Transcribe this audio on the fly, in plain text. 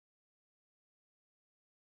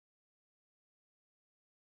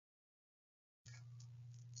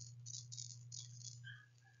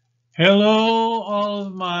Hello, all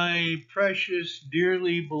of my precious,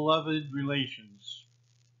 dearly beloved relations.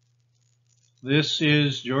 This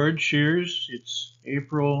is George Shears. It's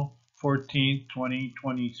April 14th,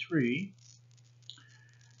 2023,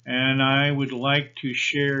 and I would like to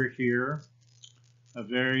share here a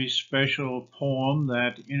very special poem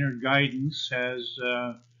that Inner Guidance has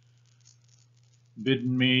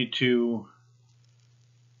bidden me to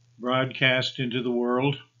broadcast into the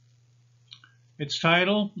world. Its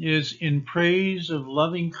title is In Praise of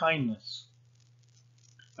Loving Kindness,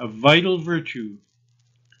 a vital virtue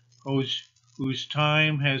whose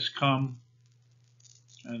time has come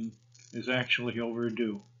and is actually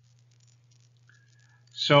overdue.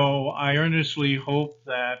 So I earnestly hope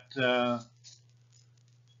that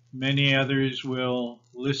many others will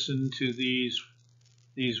listen to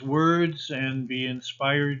these words and be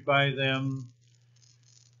inspired by them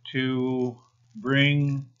to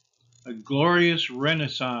bring a glorious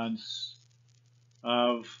renaissance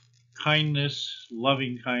of kindness,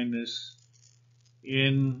 loving kindness,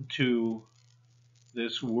 into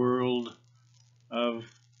this world of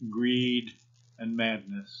greed and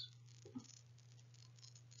madness.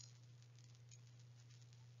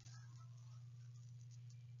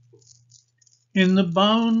 In the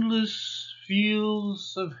boundless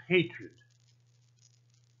fields of hatred,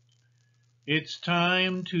 it's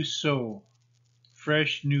time to sow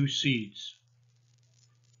fresh new seeds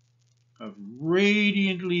of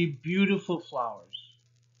radiantly beautiful flowers,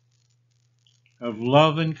 of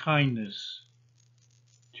love and kindness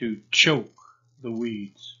to choke the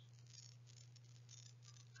weeds.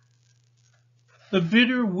 The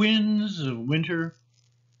bitter winds of winter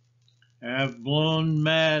have blown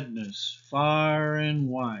madness far and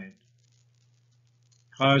wide,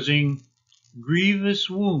 causing grievous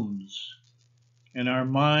wounds in our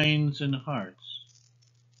minds and hearts,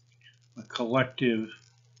 a collective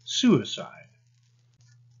suicide.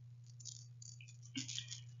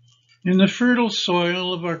 In the fertile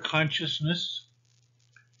soil of our consciousness,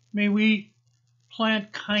 may we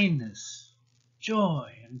plant kindness,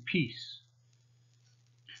 joy, and peace,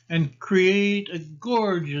 and create a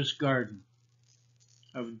gorgeous garden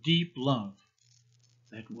of deep love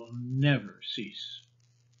that will never cease.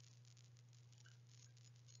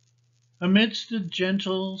 Amidst the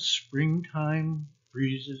gentle springtime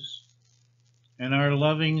breezes and our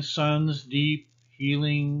loving sun's deep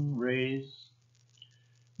healing rays,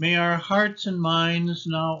 may our hearts and minds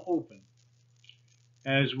now open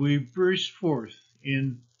as we burst forth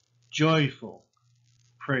in joyful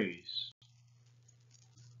praise.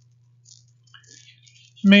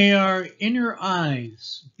 May our inner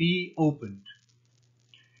eyes be opened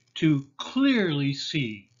to clearly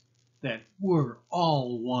see that we're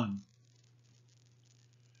all one,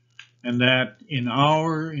 and that in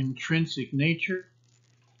our intrinsic nature,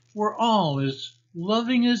 we're all as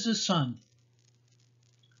loving as the sun.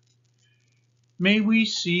 May we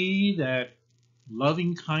see that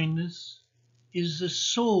loving kindness is the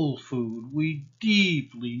soul food we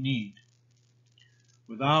deeply need,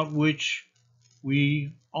 without which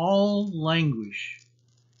we all languish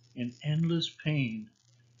in endless pain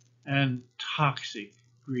and toxic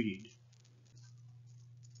greed.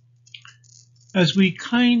 As we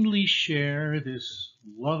kindly share this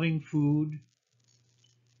loving food,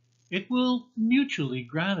 it will mutually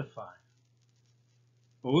gratify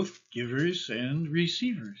both givers and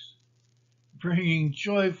receivers, bringing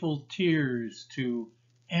joyful tears to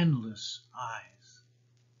endless eyes.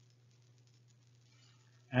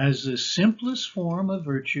 As the simplest form of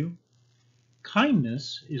virtue,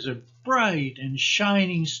 kindness is a bright and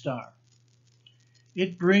shining star.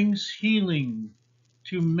 It brings healing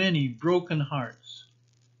to many broken hearts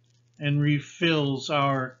and refills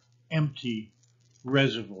our empty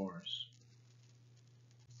reservoirs.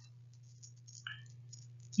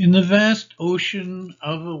 In the vast ocean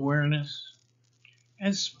of awareness,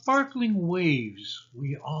 as sparkling waves,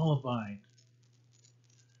 we all abide.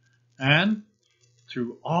 And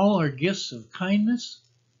through all our gifts of kindness,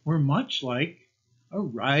 we're much like a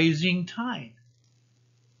rising tide.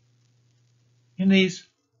 In these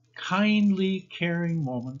kindly, caring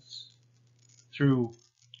moments, through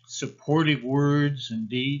supportive words and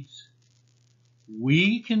deeds,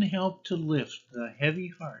 we can help to lift the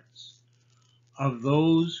heavy hearts of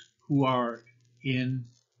those who are in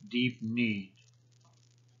deep need.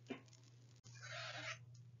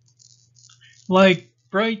 Like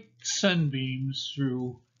bright sunbeams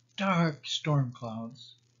through dark storm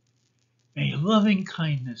clouds, may loving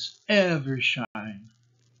kindness ever shine.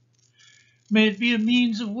 May it be a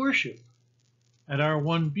means of worship at our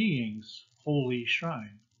one being's holy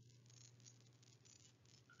shrine.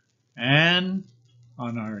 And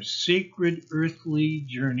on our sacred earthly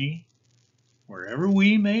journey, wherever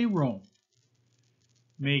we may roam.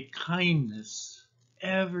 May kindness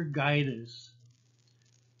ever guide us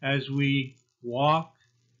as we walk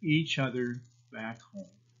each other back home.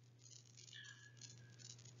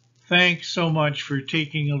 Thanks so much for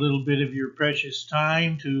taking a little bit of your precious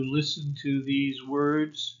time to listen to these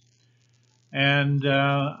words. And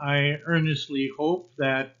I earnestly hope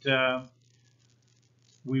that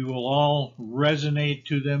we will all resonate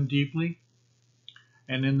to them deeply.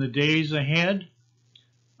 And in the days ahead,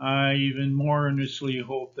 I even more earnestly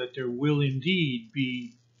hope that there will indeed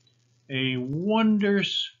be a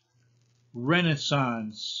wondrous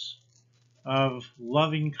renaissance of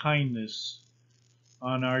loving kindness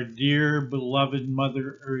on our dear beloved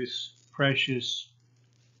Mother Earth's precious,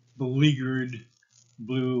 beleaguered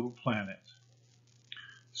blue planet.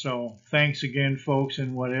 So thanks again, folks,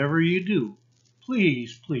 and whatever you do,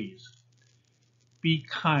 please, please be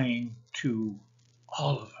kind to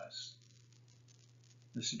all of us.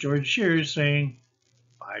 This is George Shears saying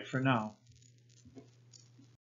bye for now.